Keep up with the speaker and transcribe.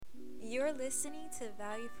You're listening to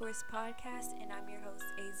Value Force Podcast, and I'm your host,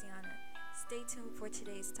 Asiana. Stay tuned for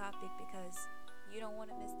today's topic because you don't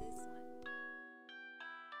want to miss this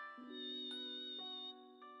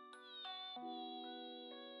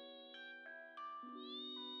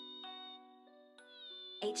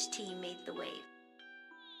one. HT made the wave.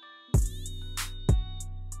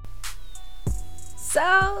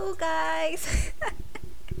 So, guys,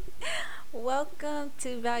 welcome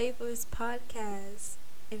to Value Force Podcast.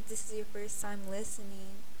 If this is your first time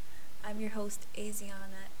listening, I'm your host,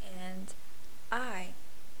 Asiana, and I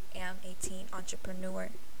am a teen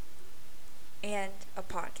entrepreneur and a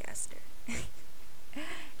podcaster.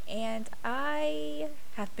 And I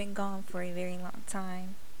have been gone for a very long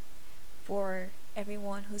time. For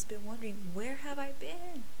everyone who's been wondering, where have I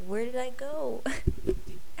been? Where did I go?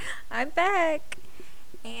 I'm back.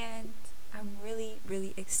 And I'm really,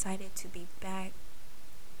 really excited to be back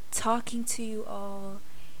talking to you all.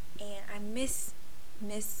 And I miss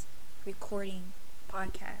recording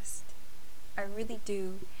podcast. I really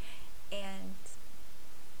do. And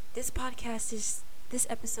this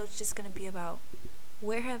episode's just gonna be about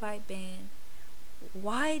where have I been?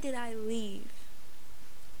 Why did I leave?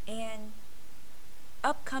 And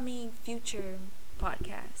upcoming future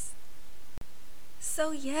podcasts.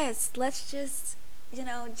 So yes, let's just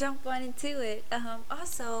jump on into it.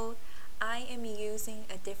 Also, I am using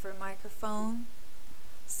a different microphone.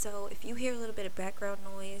 So if you hear a little bit of background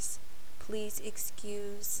noise, please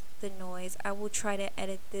excuse the noise. I will try to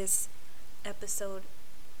edit this episode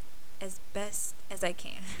as best as I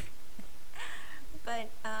can.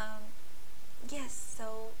 But yes,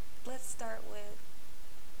 so let's start with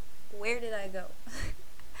where did I go?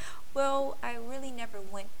 Well, I really never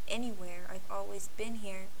went anywhere. I've always been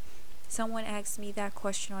here. Someone asked me that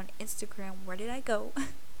question on Instagram, where did I go?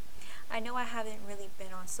 I know I haven't really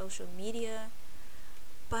been on social media,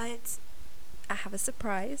 but I have a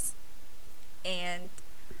surprise. And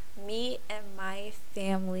me and my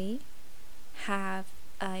family have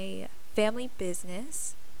a family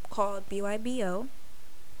business called BYBO.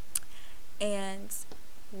 And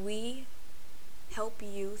we help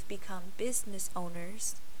youth become business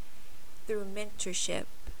owners through mentorship.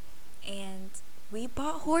 And we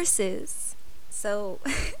bought horses. So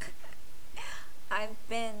I've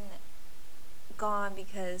been gone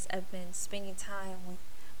because I've been spending time with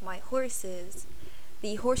my horses.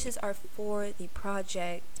 The horses are for the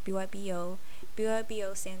project BYBO.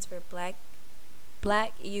 BYBO stands for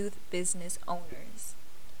Black Youth Business Owners.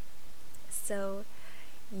 So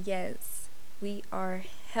yes, we are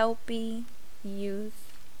helping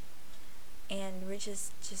youth, and we're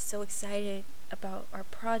just so excited about our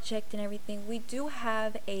project and everything. We do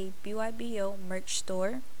have a BYBO merch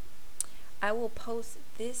store. I will post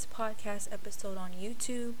this podcast episode on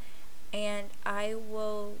YouTube, and I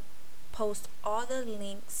will post all the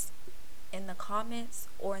links in the comments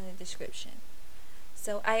or in the description.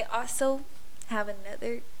 So I also have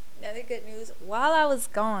another good news. While I was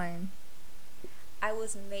gone, I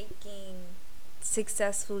was making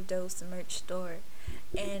Successful Dose merch store,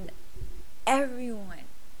 and everyone,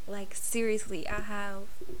 like seriously, I have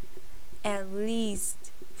at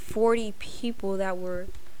least 40 people that were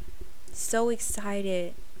so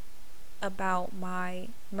excited about my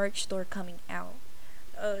merch store coming out.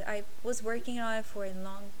 I was working on it for a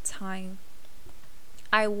long time.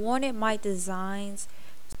 I wanted my designs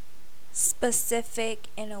specific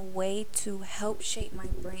in a way to help shape my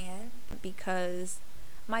brand, because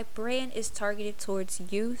my brand is targeted towards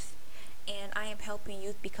youth, and I am helping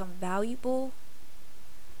youth become valuable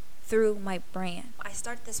through my brand. I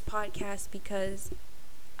started this podcast because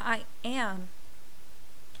I am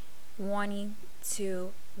wanting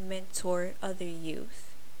to mentor other youth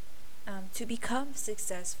to become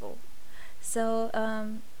successful. So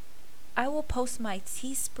I will post my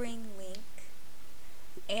Teespring link,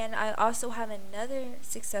 and I also have another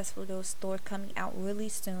Successful Dose store coming out really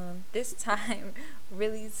soon. This time,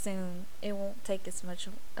 really soon. It won't take as much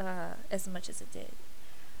as it did.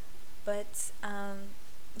 But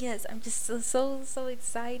yes, I'm just so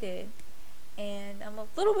excited, and I'm a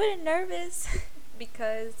little bit nervous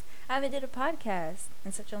because I haven't did a podcast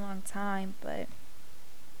in such a long time. But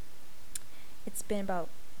it's been about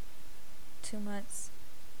 2 months.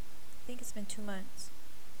 I think it's been 2 months.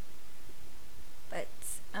 But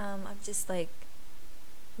I'm just like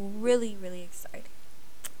really, really excited.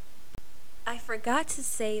 I forgot to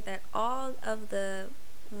say that all of the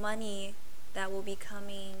money that will be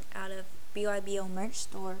coming out of BYBO merch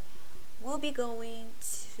store will be going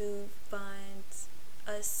to fund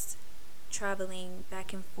us traveling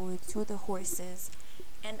back and forth to the horses,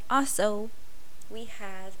 and also we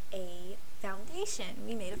have a foundation.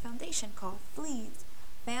 We made a foundation called FLEAS,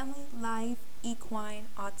 Family Life Equine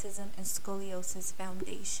Autism and Scoliosis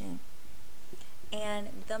Foundation.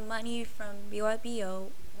 And the money from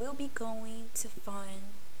BYBO will be going to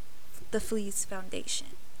fund the FLEAS Foundation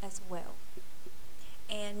as well.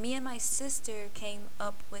 And me and my sister came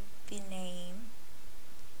up with the name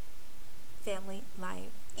Family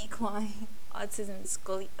Life Equine Autism and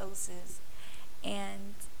Scoliosis.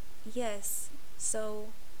 And yes, so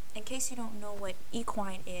in case you don't know what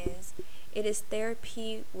equine is, it is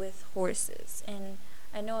therapy with horses. And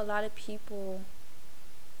I know a lot of people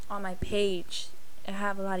on my page, I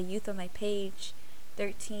have a lot of youth on my page,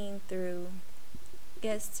 13 through, I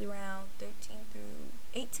guess around 13 through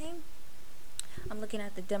 18. I'm looking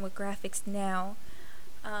at the demographics now.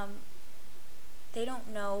 They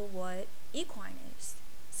don't know what equine is.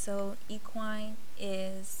 So equine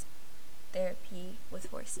is therapy with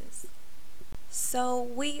horses. So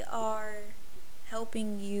we are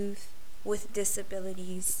helping youth with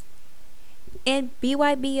disabilities in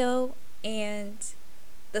BYBO and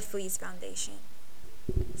the FLEAS Foundation.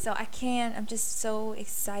 So I'm just so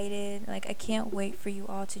excited. Like, I can't wait for you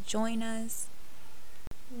all to join us.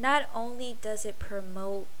 Not only does it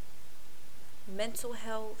promote mental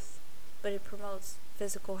health, but it promotes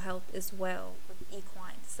physical health as well with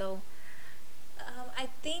equine. So I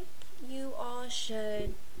think you all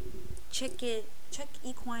should check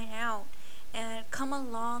equine out and come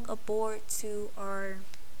along aboard to our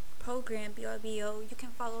program, BYBO. You can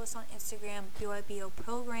follow us on Instagram, BYBO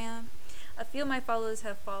program. A few of my followers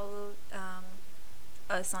have followed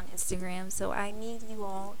us on Instagram, so I need you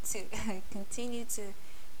all to continue to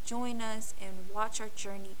join us and watch our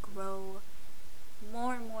journey grow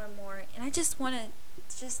more and more and more. And I just want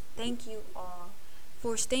to thank you all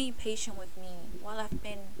for staying patient with me while I've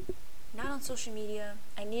been not on social media.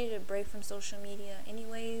 I needed a break from social media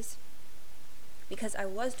anyways, because I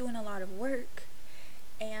was doing a lot of work,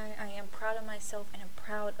 and I am proud of myself and I'm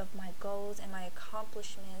proud of my goals and my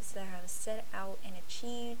accomplishments that I have set out and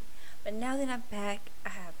achieved. But now that I'm back, I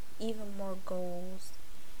have even more goals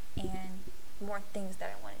and more things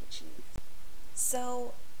that I want to achieve.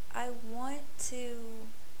 So I want to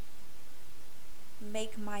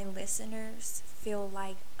make my listeners feel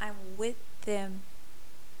like I'm with them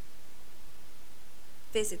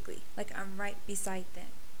physically, like I'm right beside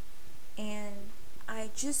them. And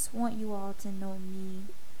I just want you all to know me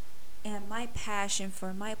and my passion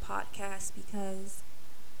for my podcast, because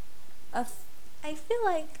I feel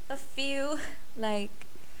like a few,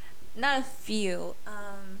 not a few,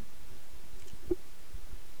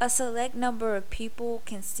 a select number of people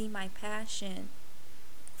can see my passion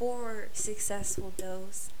for Successful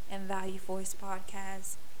Dose and Value Force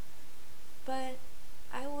podcast. But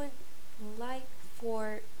I would like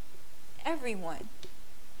for everyone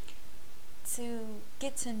to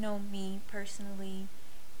get to know me personally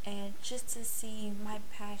and just to see my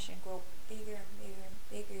passion grow bigger and bigger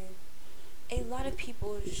and bigger. A lot of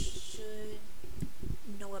people should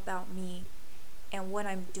know about me and what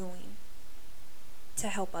I'm doing to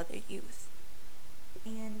help other youth.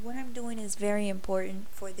 And what I'm doing is very important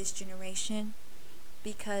for this generation,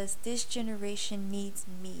 because this generation needs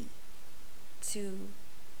me to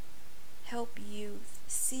help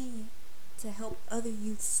other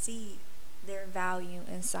youth see their value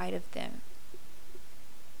inside of them.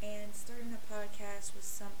 And starting a podcast was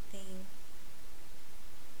something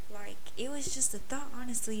it was just a thought,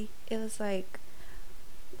 honestly. It was like,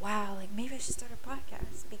 wow, maybe I should start a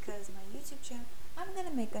podcast, because my YouTube channel, I'm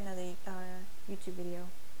gonna make another YouTube video.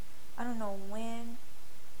 I don't know when.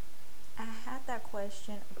 I had that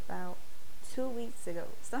question about 2 weeks ago.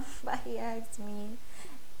 Somebody asked me,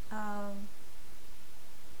 when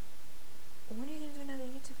are you gonna do another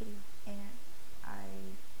YouTube video? And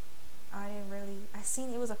I didn't really, I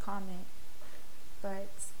seen it was a comment, but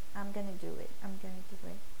I'm gonna do it.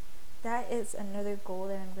 That is another goal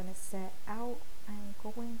that I'm gonna set out. I'm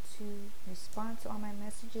going to respond to all my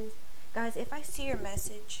messages. Guys, if I see your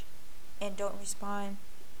message and don't respond,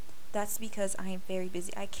 that's because I am very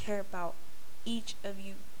busy. I care about each of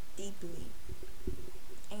you deeply.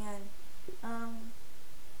 And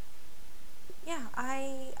yeah,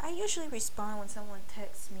 I usually respond when someone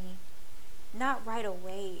texts me. Not right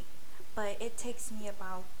away, but it takes me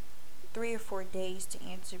about 3 or 4 days to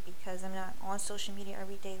answer, because I'm not on social media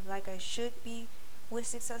every day like I should be with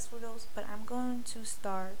Successful Dose. But I'm going to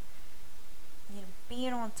start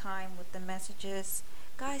being on time with the messages.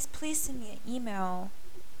 Guys, please send me an email,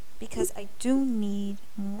 because I do need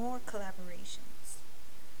more collaborations.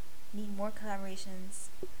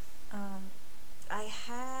 I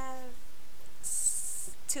have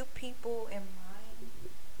 2 people in mind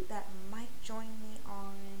that might join me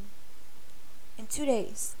in 2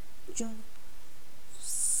 days, June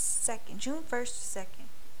 2nd, June 1st or 2nd.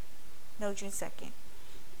 No, June 2nd.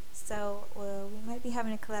 So, we might be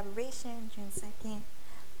having a collaboration June 2nd.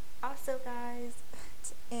 Also, guys,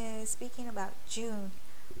 speaking about June,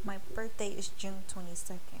 my birthday is June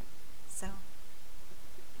 22nd. So,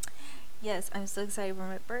 yes, I'm so excited for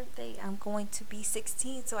my birthday. I'm going to be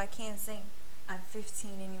 16, so I can't sing I'm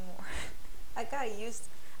 15 anymore. I got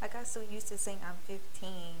so used to saying I'm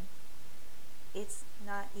 15. It's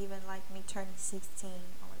not even like me turning 16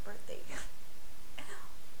 on my birthday.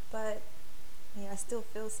 But yeah, I still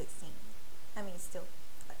feel 16. I mean, still.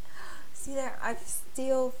 See there, I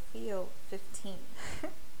still feel 15.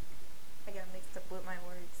 I got mixed up with my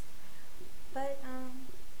words. But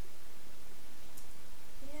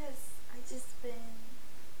yes, I just been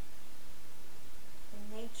in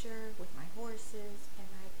nature with my horses, and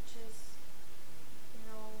I've just,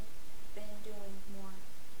 been doing more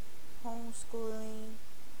homeschooling,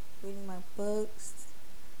 reading my books,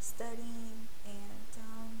 studying, and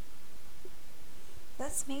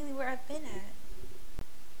that's mainly where I've been at.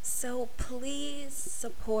 So please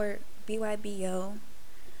support BYBO.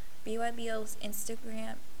 BYBO's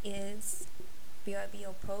Instagram is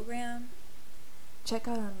BYBO Program. Check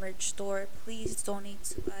out our merch store. Please donate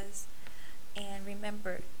to us. And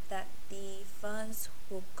remember that the funds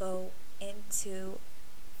will go into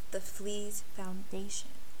the Fleas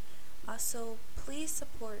Foundation. Also, please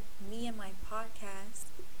support me and my podcast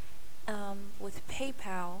with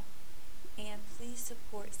PayPal. And please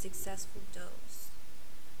support Successful Dose.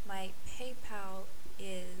 My PayPal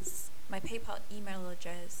email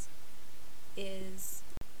address is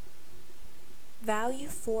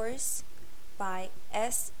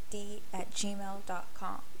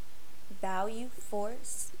valueforce@gmail.com.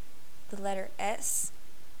 Valueforce, the letter S,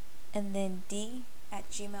 and then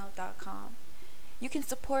D@gmail.com. You can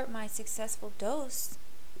support my Successful Dose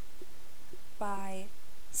by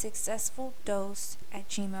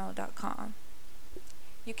successfuldose@gmail.com.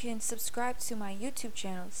 You can subscribe to my YouTube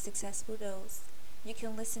channel, Successful Dose. You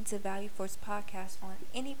can listen to Value Force podcast on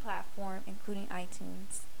any platform, including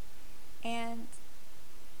iTunes. And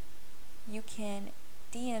you can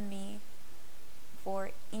DM me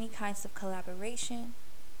for any kinds of collaboration,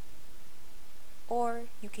 or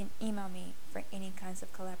you can email me for any kinds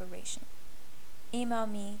of collaboration. Email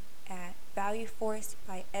me at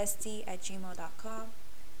valueforce@gmail.com,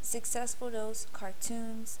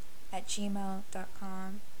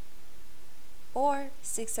 successfuldosecartoons@gmail.com, or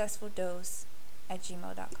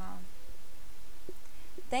successfuldose@gmail.com.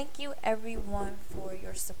 Thank you everyone for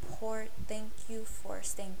your support. Thank you for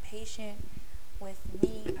staying patient with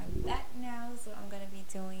me. I'm back now, so I'm going to be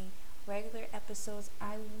doing regular episodes.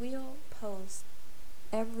 I will post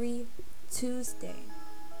every Tuesday,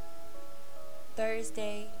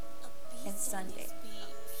 Thursday, and Sunday.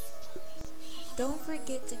 Don't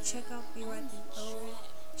forget to check out BYBO.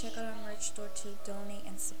 Check out our merch store to donate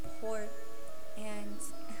and support. And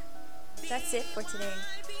that's it for today.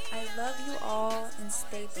 I love you all and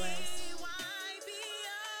stay blessed.